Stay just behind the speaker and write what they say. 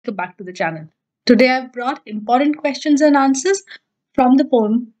welcome back to the channel. Today I've brought important questions and answers from the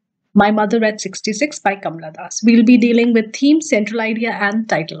poem My Mother at 66 by Kamla Das. We'll be dealing with theme, central idea, and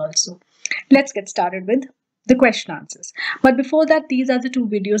title also. Let's get started with the question answers. But before that, these are the two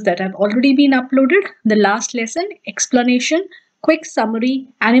videos that have already been uploaded. The last lesson, explanation, quick summary,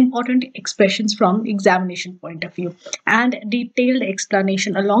 and important expressions from examination point of view, and detailed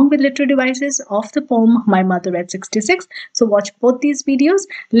explanation along with literary devices of the poem My Mother at 66. So watch both these videos.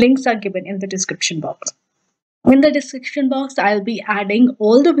 Links are given in the description box. In the description box, I'll be adding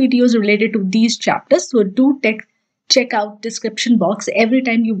all the videos related to these chapters. So do check out description box every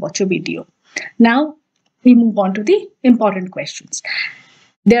time you watch a video. Now we move on to the important questions.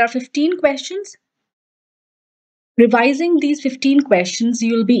 There are 15 questions. Revising these 15 questions,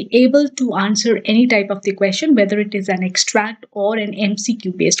 you'll be able to answer any type of the question, whether it is an extract or an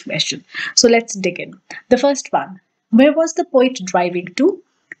MCQ based question. So let's dig in. The first one, where was the poet driving to?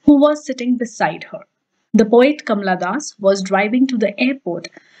 Who was sitting beside her? The poet Kamla Das was driving to the airport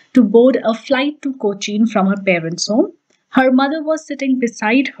to board a flight to Cochin from her parents' home. Her mother was sitting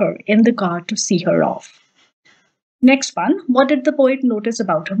beside her in the car to see her off. Next one, what did the poet notice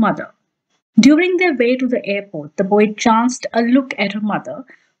about her mother? During their way to the airport, the poet chanced a look at her mother,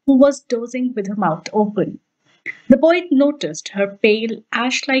 who was dozing with her mouth open. The poet noticed her pale,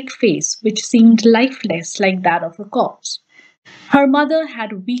 ash-like face, which seemed lifeless like that of a corpse. Her mother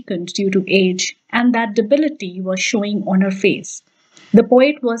had weakened due to age, and that debility was showing on her face. The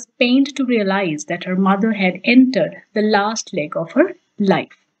poet was pained to realize that her mother had entered the last leg of her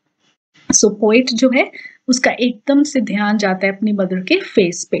life. So poet जो है उसका एकदम से ध्यान जाता है अपनी mother के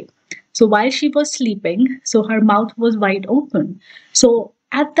फेस पे. So while she was sleeping, so her mouth was wide open. So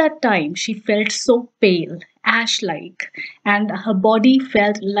at that time, she felt so pale, ash-like, and her body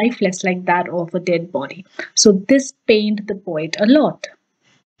felt lifeless like that of a dead body. So this pained the poet a lot.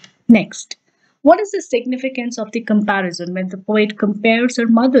 Next, what is the significance of the comparison when the poet compares her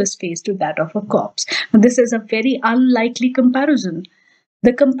mother's face to that of a corpse? This is a very unlikely comparison.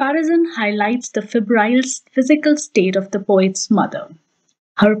 The comparison highlights the febrile physical state of the poet's mother.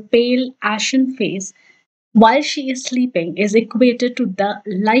 Her pale, ashen face, while she is sleeping, is equated to the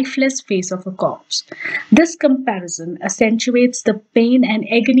lifeless face of a corpse. This comparison accentuates the pain and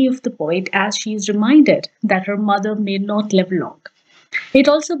agony of the poet as she is reminded that her mother may not live long. It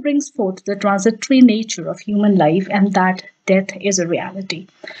also brings forth the transitory nature of human life and that death is a reality.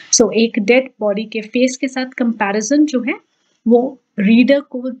 So, एक dead body के face के साथ comparison जो है, वो reader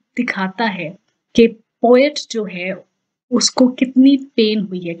को दिखाता है कि poet जो है उसको कितनी पेन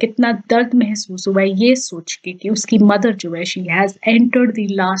हुई है, कितना दर्द महसूस हुआ है ये सोच के कि उसकी मदर जो है she has entered the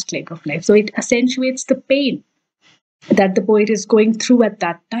last leg of life. So it accentuates the pain that the poet is going through at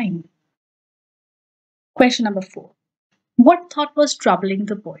that time. Question number 4. What thought was troubling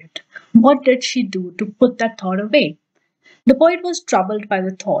the poet? What did she do to put that thought away? The poet was troubled by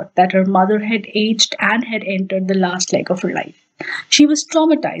the thought that her mother had aged and had entered the last leg of her life. She was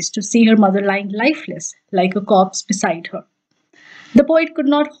traumatized to see her mother lying lifeless, like a corpse beside her. The poet could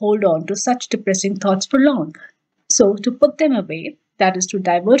not hold on to such depressing thoughts for long. So, to put them away, that is to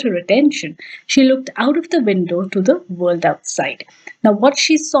divert her attention, she looked out of the window to the world outside. Now, what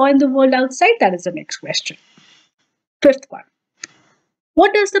she saw in the world outside, that is the next question. Fifth one.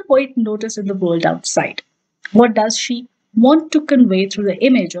 What does the poet notice in the world outside? What does she want to convey through the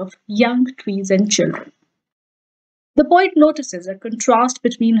image of young trees and children? The poet notices a contrast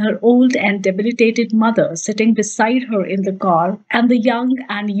between her old and debilitated mother sitting beside her in the car and the young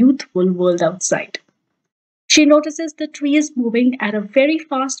and youthful world outside. She notices the trees moving at a very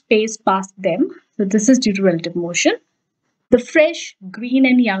fast pace past them. So this is due to relative motion. The fresh, green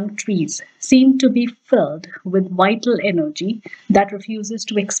and young trees seem to be filled with vital energy that refuses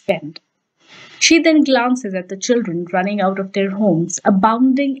to expend. She then glances at the children running out of their homes,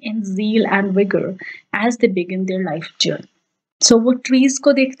 abounding in zeal and vigor as they begin their life journey. So वो trees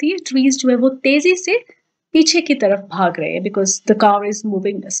को देखती है, trees जो है वो तेजी से पीछे की तरफ भाग रहे हैं because the car is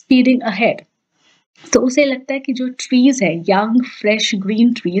moving, speeding ahead. तो उसे लगता है कि जो trees है, young, fresh,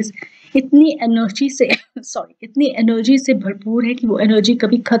 green trees, इतनी एनर्जी से भरपूर है कि वो एनर्जी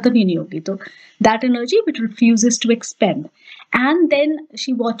कभी खत्म ही नहीं होगी. तो that energy which refuses to expend. And then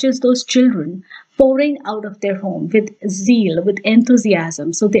she watches those children pouring out of their home with zeal, with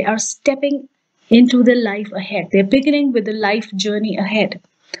enthusiasm. So they are stepping into the life ahead. They're beginning with the life journey ahead.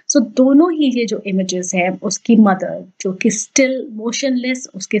 So दोनों ही ये जो images है, उसकी mother जो कि still motionless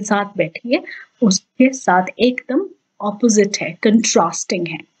उसके साथ बैठी है, उसके साथ एकदम opposite है, contrasting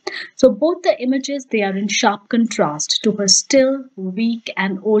है. So both the images, they are in sharp contrast to her still weak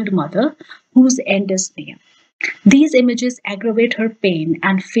and old mother whose end is near. These images aggravate her pain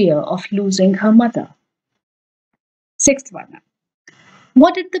and fear of losing her mother. Sixth one.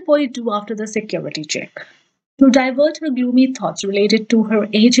 What did the poet do after the security check? To divert her gloomy thoughts related to her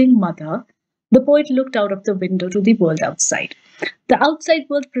aging mother, the poet looked out of the window to the world outside. The outside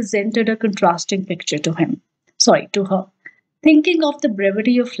world presented a contrasting picture to her. Thinking of the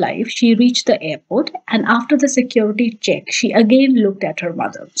brevity of life, she reached the airport, and after the security check, she again looked at her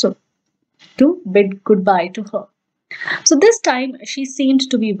mother. So, to bid goodbye to her. So this time she seemed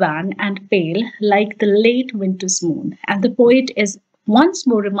to be wan and pale like the late winter's moon, and the poet is once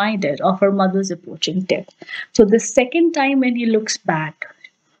more reminded of her mother's approaching death. So the second time when he looks back,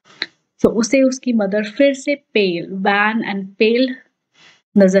 so उसे उसकी mother फिर से pale, wan and pale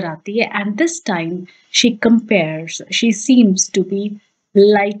नजर आती है, and this time she seems to be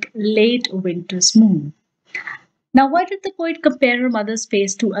like late winter's moon. Now, why did the poet compare her mother's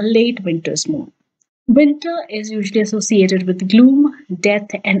face to a late winter's moon? Winter is usually associated with gloom, death,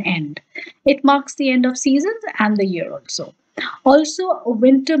 and end. It marks the end of seasons and the year also. Also, a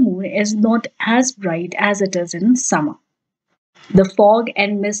winter moon is not as bright as it is in summer. The fog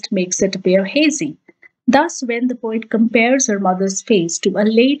and mist makes it appear hazy. Thus, when the poet compares her mother's face to a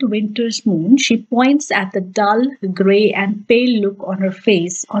late winter's moon, she points at the dull, grey, and pale look on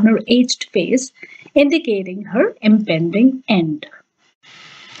her aged face, indicating her impending end.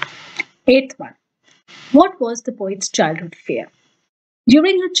 Eighth one. What was the poet's childhood fear?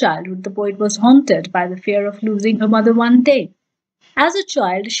 During her childhood, the poet was haunted by the fear of losing her mother one day. As a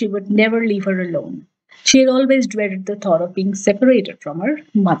child, she would never leave her alone. She had always dreaded the thought of being separated from her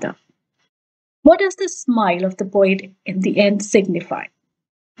mother. What does the smile of the poet in the end signify?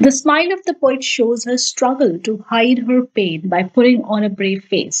 The smile of the poet shows her struggle to hide her pain by putting on a brave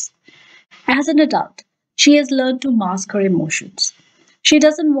face. As an adult, she has learned to mask her emotions. She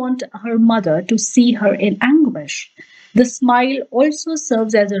doesn't want her mother to see her in anguish. The smile also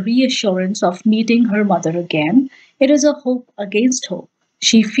serves as a reassurance of meeting her mother again. It is a hope against hope.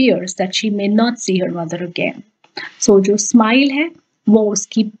 She fears that she may not see her mother again. So जो smile है वो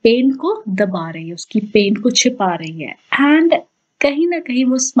उसकी pen को दबा रही है, उसकी pen को छिपा रही है, एंड कहीं ना कहीं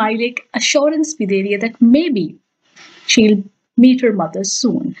वो स्माइल एक अश्योरेंस भी दे रही है that may be she will meet her mother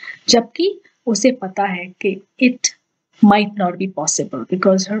सून, जबकि उसे पता है कि it might not be possible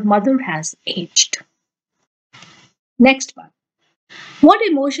because her mother has aged. Next one. What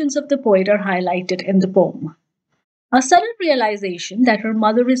emotions of the poet are highlighted in the poem? A sudden realization that her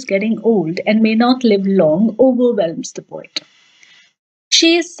mother is getting old and may not live long overwhelms the poet.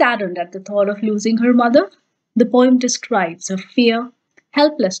 She is saddened at the thought of losing her mother. The poem describes her fear,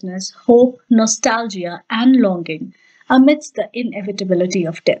 helplessness, hope, nostalgia, and longing amidst the inevitability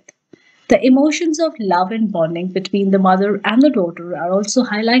of death. The emotions of love and bonding between the mother and the daughter are also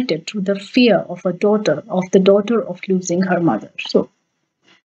highlighted through the fear of the daughter of losing her mother. So,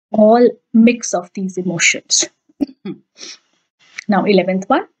 all mix of these emotions. Now, 11th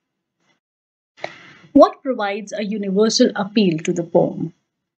one. What provides a universal appeal to the poem?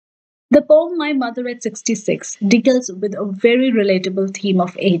 The poem My Mother at 66 deals with a very relatable theme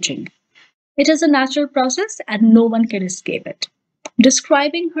of aging. It is a natural process and no one can escape it.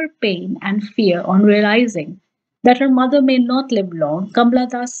 Describing her pain and fear on realizing that her mother may not live long, Kamala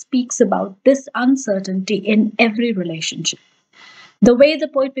Das speaks about this uncertainty in every relationship. The way the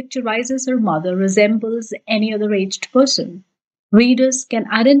poet picturizes her mother resembles any other aged person. Readers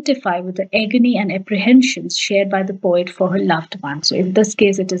can identify with the agony and apprehensions shared by the poet for her loved one. So, in this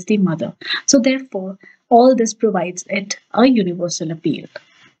case, it is the mother. So, therefore, all this provides it a universal appeal.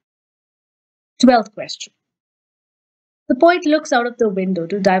 12th question. The poet looks out of the window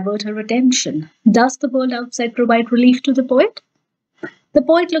to divert her attention. Does the world outside provide relief to the poet? The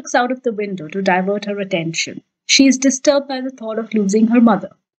poet looks out of the window to divert her attention. She is disturbed by the thought of losing her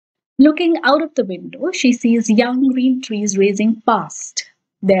mother. Looking out of the window, she sees young green trees racing past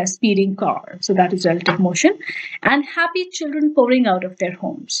their speeding car, so that is relative motion, and happy children pouring out of their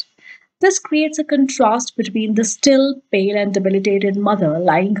homes. This creates a contrast between the still, pale, and debilitated mother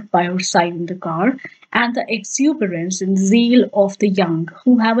lying by her side in the car and the exuberance and zeal of the young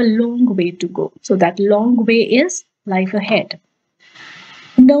who have a long way to go. So, that long way is life ahead.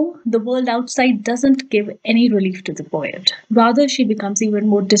 No, the world outside doesn't give any relief to the poet. Rather, she becomes even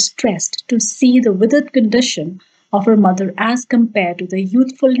more distressed to see the withered condition of her mother as compared to the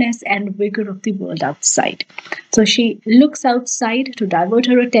youthfulness and vigor of the world outside. So she looks outside to divert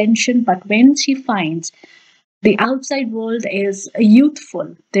her attention, but when she finds the outside world is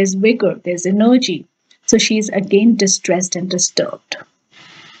youthful, there's vigor, there's energy, so she's again distressed and disturbed.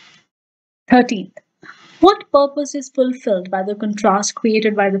 13th. What purpose is fulfilled by the contrast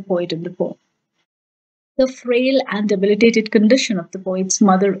created by the poet in the poem? The frail and debilitated condition of the poet's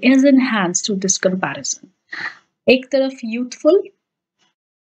mother is enhanced through this comparison. एक तरफ youthful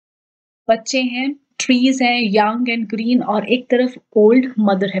बच्चे हैं, trees हैं, young and green, और एक तरफ old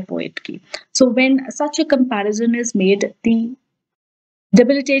mother है poet की. So when such a comparison is made, the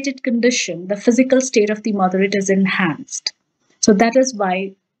debilitated condition, the physical state of the mother, it is enhanced. So that is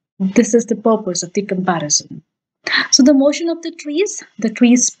why this is the purpose of the comparison. So the motion of the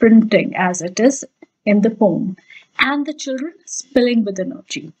trees sprinting as it is in the poem, and the children spilling with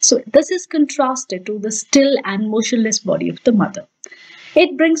energy. So this is contrasted to the still and motionless body of the mother.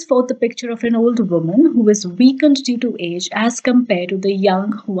 It brings forth the picture of an old woman who is weakened due to age as compared to the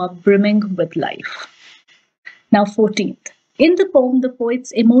young who are brimming with life. Now 14th. In the poem, the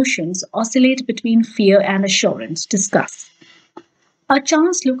poet's emotions oscillate between fear and assurance. Discuss. A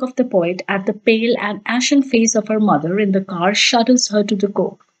chance look of the poet at the pale and ashen face of her mother in the car shudders her to the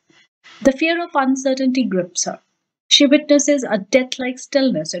core. The fear of uncertainty grips her. She witnesses a death-like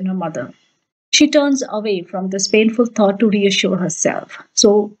stillness in her mother. She turns away from this painful thought to reassure herself.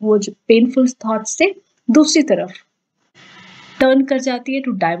 So, वो जो painful thought से दूसरी तरफ turn कर जाती है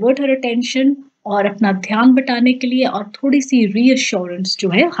to divert her attention और अपना ध्यान बटाने के लिए और थोड़ी सी reassurance जो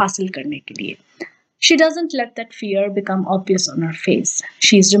है हासिल करने के लिए. She doesn't let that fear become obvious on her face.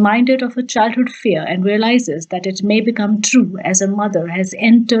 She is reminded of her childhood fear and realizes that it may become true as her mother has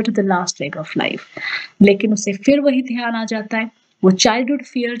entered the last leg of life. लेकिन उसे फिर वही ध्यान आ जाता है, वो childhood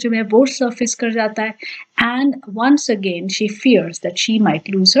fear जो है वो surface कर जाता है, and once again she fears that she might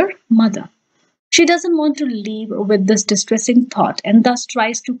lose her mother. She doesn't want to leave with this distressing thought and thus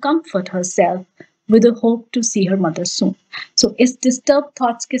tries to comfort herself with a hope to see her mother soon. So इस disturbed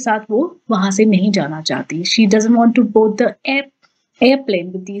thoughts के साथ वो वहाँ से नहीं जाना चाहती. She doesn't want to board the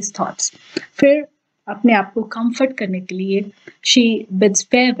airplane with these thoughts. फिर अपने आप को comfort करने के लिए she bids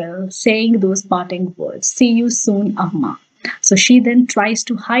farewell, saying those parting words, "See you soon, Amma." So she then tries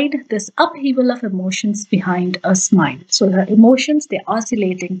to hide this upheaval of emotions behind a smile. So her emotions, they're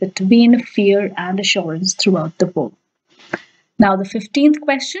oscillating between fear and assurance throughout the poem. Now the 15th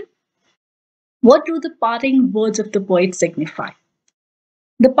question. What do the parting words of the poet signify?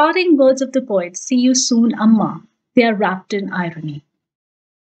 The parting words of the poet, "See you soon, Amma," they are wrapped in irony.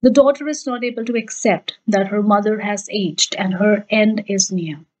 The daughter is not able to accept that her mother has aged and her end is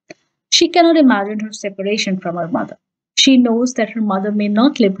near. She cannot imagine her separation from her mother. She knows that her mother may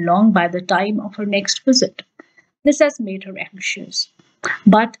not live long by the time of her next visit. This has made her anxious.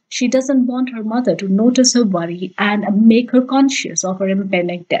 But she doesn't want her mother to notice her worry and make her conscious of her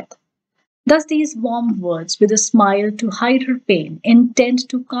impending death. Thus these warm words, with a smile to hide her pain, intend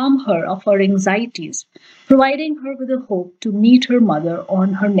to calm her of her anxieties, providing her with a hope to meet her mother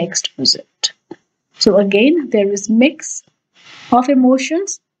on her next visit. So again, there is mix of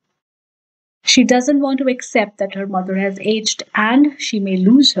emotions. She doesn't want to accept that her mother has aged and she may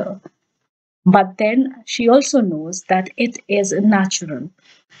lose her. But then she also knows that it is natural.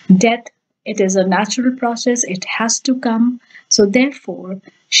 Death, it is a natural process. It has to come. So therefore,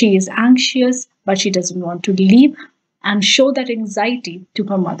 she is anxious, but she doesn't want to leave and show that anxiety to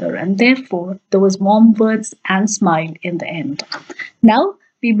her mother. And therefore, those warm words and smile in the end. Now,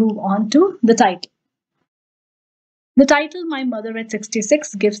 we move on to the title. The title, My Mother at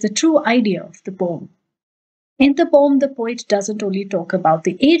 66, gives the true idea of the poem. In the poem, the poet doesn't only talk about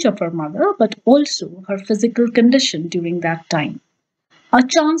the age of her mother, but also her physical condition during that time. A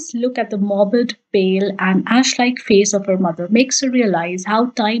chance look at the morbid, pale, and ash-like face of her mother makes her realize how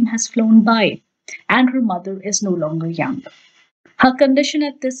time has flown by, and her mother is no longer young. Her condition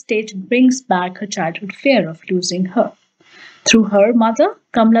at this stage brings back her childhood fear of losing her. Through her mother,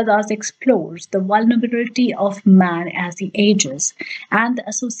 Kamla Das explores the vulnerability of man as he ages and the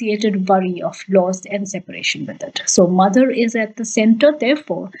associated worry of loss and separation with it. So mother is at the center,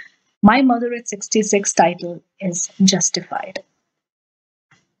 therefore, My Mother at 66 title is justified.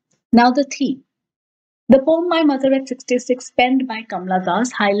 Now the theme. The poem My Mother at 66, penned by Kamla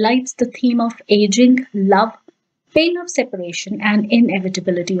Das, highlights the theme of aging, love, pain of separation, and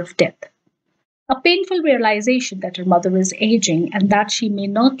inevitability of death. A painful realization that her mother is aging and that she may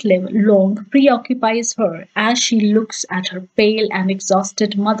not live long preoccupies her as she looks at her pale and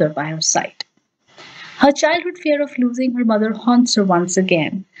exhausted mother by her side. Her childhood fear of losing her mother haunts her once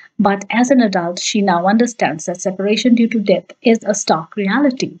again, but as an adult, she now understands that separation due to death is a stark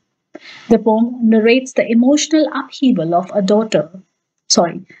reality. The poem narrates the emotional upheaval a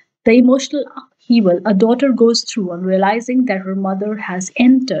daughter goes through on realizing that her mother has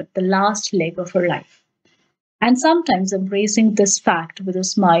entered the last leg of her life. And sometimes embracing this fact with a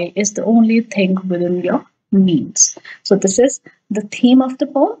smile is the only thing within your means. So this is the theme of the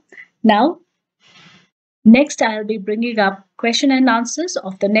poem. Now, Next, I'll be bringing up question and answers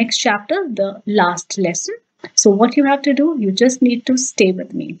of the next chapter, the last lesson. So what you have to do, you just need to stay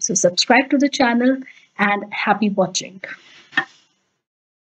with me. So subscribe to the channel and happy watching.